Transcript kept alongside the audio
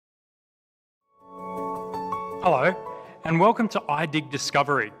Hello, and welcome to iDig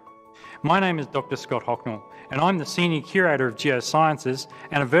Discovery. My name is Dr. Scott Hocknull, and I'm the Senior Curator of Geosciences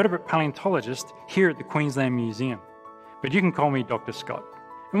and a vertebrate paleontologist here at the Queensland Museum. But you can call me Dr. Scott.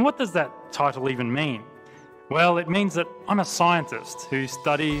 And what does that title even mean? Well, it means that I'm a scientist who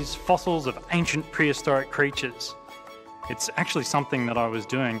studies fossils of ancient prehistoric creatures. It's actually something that I was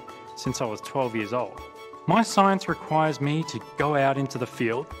doing since I was 12 years old. My science requires me to go out into the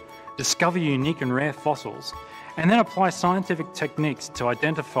field, discover unique and rare fossils, and then apply scientific techniques to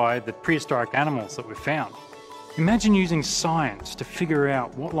identify the prehistoric animals that we've found. Imagine using science to figure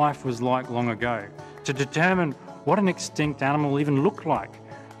out what life was like long ago, to determine what an extinct animal even looked like,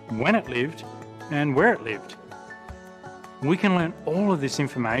 when it lived, and where it lived. We can learn all of this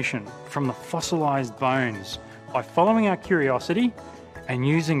information from the fossilised bones by following our curiosity and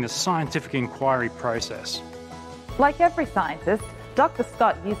using the scientific inquiry process. Like every scientist, Dr.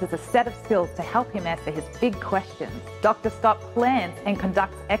 Scott uses a set of skills to help him answer his big questions. Dr. Scott plans and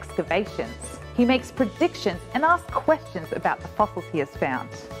conducts excavations. He makes predictions and asks questions about the fossils he has found.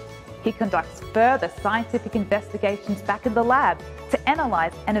 He conducts further scientific investigations back in the lab to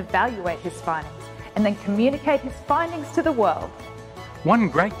analyse and evaluate his findings, and then communicate his findings to the world. One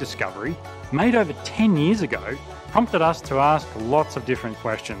great discovery, made over 10 years ago, prompted us to ask lots of different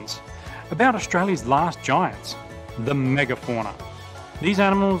questions about Australia's last giants, the megafauna. These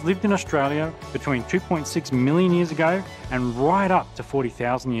animals lived in Australia between 2.6 million years ago and right up to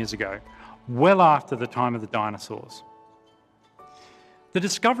 40,000 years ago, well after the time of the dinosaurs. The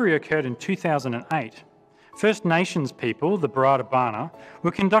discovery occurred in 2008. First Nations people, the Barada Barna, were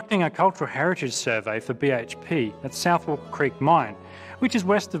conducting a cultural heritage survey for BHP at South Walker Creek Mine, which is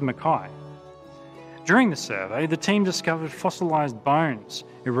west of Mackay. During the survey, the team discovered fossilised bones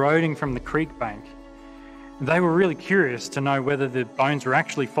eroding from the creek bank. They were really curious to know whether the bones were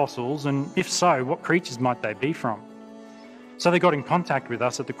actually fossils, and if so, what creatures might they be from. So they got in contact with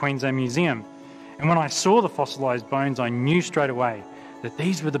us at the Queensland Museum, and when I saw the fossilised bones, I knew straight away that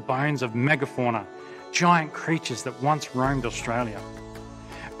these were the bones of megafauna, giant creatures that once roamed Australia.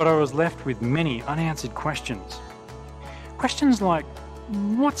 But I was left with many unanswered questions. Questions like,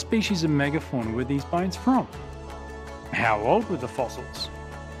 what species of megafauna were these bones from? How old were the fossils?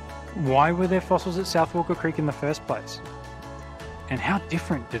 Why were there fossils at South Walker Creek in the first place? And how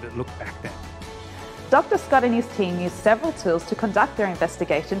different did it look back then? Dr. Scott and his team used several tools to conduct their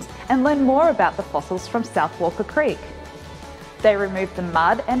investigations and learn more about the fossils from South Walker Creek. They removed the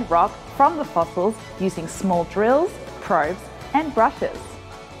mud and rock from the fossils using small drills, probes, and brushes.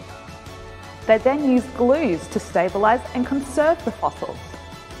 They then used glues to stabilise and conserve the fossils.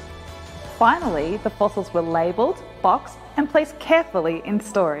 Finally, the fossils were labelled, boxed, and placed carefully in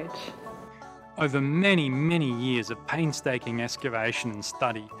storage. Over many, many years of painstaking excavation and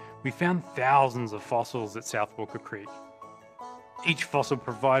study, we found thousands of fossils at South Walker Creek. Each fossil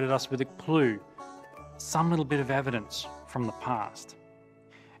provided us with a clue, some little bit of evidence from the past.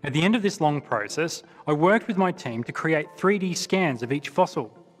 At the end of this long process, I worked with my team to create 3D scans of each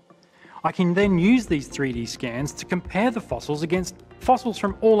fossil. I can then use these 3D scans to compare the fossils against fossils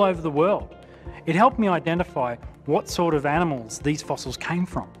from all over the world. It helped me identify what sort of animals these fossils came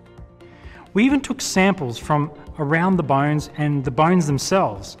from. We even took samples from around the bones and the bones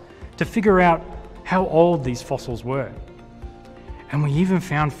themselves to figure out how old these fossils were. And we even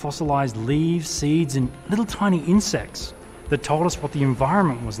found fossilised leaves, seeds, and little tiny insects that told us what the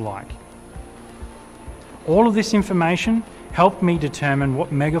environment was like. All of this information helped me determine what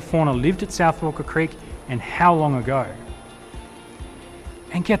megafauna lived at South Walker Creek and how long ago.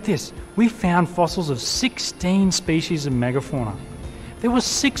 And get this, we found fossils of 16 species of megafauna. There were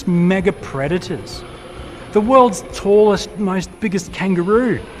 6 mega predators. The world's tallest, biggest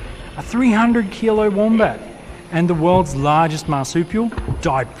kangaroo, a 300-kilo wombat, and the world's largest marsupial,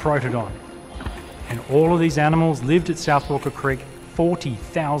 Diprotodon. And all of these animals lived at South Walker Creek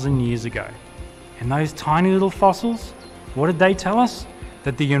 40,000 years ago. And those tiny little fossils, what did they tell us?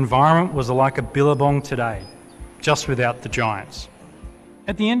 That the environment was like a billabong today, just without the giants.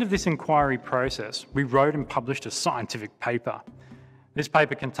 At the end of this inquiry process, we wrote and published a scientific paper. This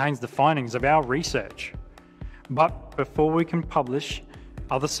paper contains the findings of our research. But before we can publish,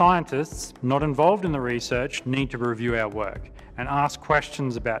 other scientists not involved in the research need to review our work and ask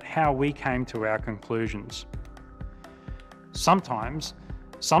questions about how we came to our conclusions. Sometimes,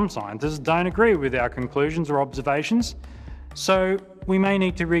 some scientists don't agree with our conclusions or observations, so we may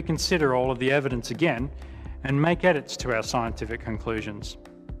need to reconsider all of the evidence again and make edits to our scientific conclusions.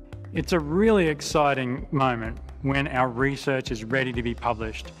 It's a really exciting moment when our research is ready to be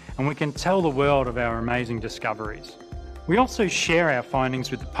published and we can tell the world of our amazing discoveries. We also share our findings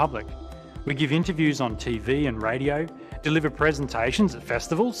with the public. We give interviews on TV and radio, deliver presentations at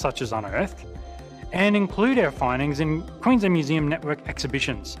festivals such as Unearthed, and include our findings in Queensland Museum Network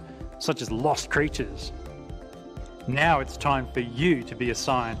exhibitions such as Lost Creatures. Now it's time for you to be a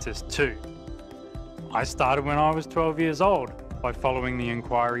scientist too. I started when I was 12 years old by following the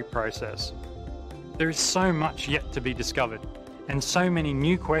inquiry process. There is so much yet to be discovered and so many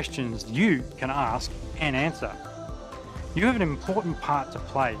new questions you can ask and answer. You have an important part to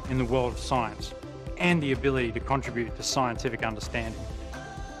play in the world of science and the ability to contribute to scientific understanding.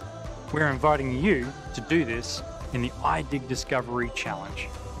 We're inviting you to do this in the iDig Discovery Challenge.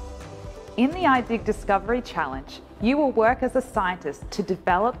 In the iDig Discovery Challenge, you will work as a scientist to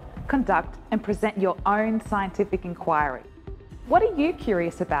develop, conduct and present your own scientific inquiry. What are you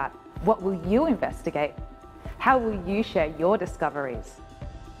curious about? What will you investigate? How will you share your discoveries?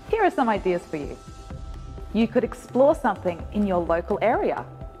 Here are some ideas for you. You could explore something in your local area.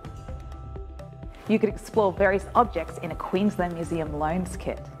 You could explore various objects in a Queensland Museum Loans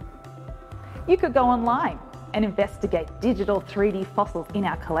kit. You could go online and investigate digital 3D fossils in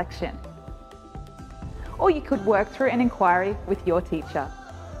our collection. Or you could work through an inquiry with your teacher.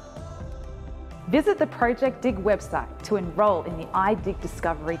 Visit the Project Dig website to enrol in the iDig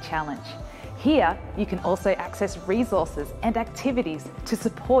Discovery Challenge. Here, you can also access resources and activities to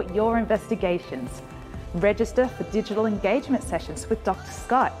support your investigations. Register for digital engagement sessions with Dr.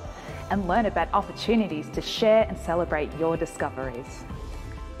 Scott and learn about opportunities to share and celebrate your discoveries.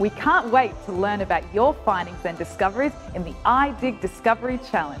 We can't wait to learn about your findings and discoveries in the iDig Discovery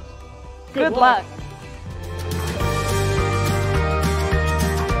Challenge. Good luck!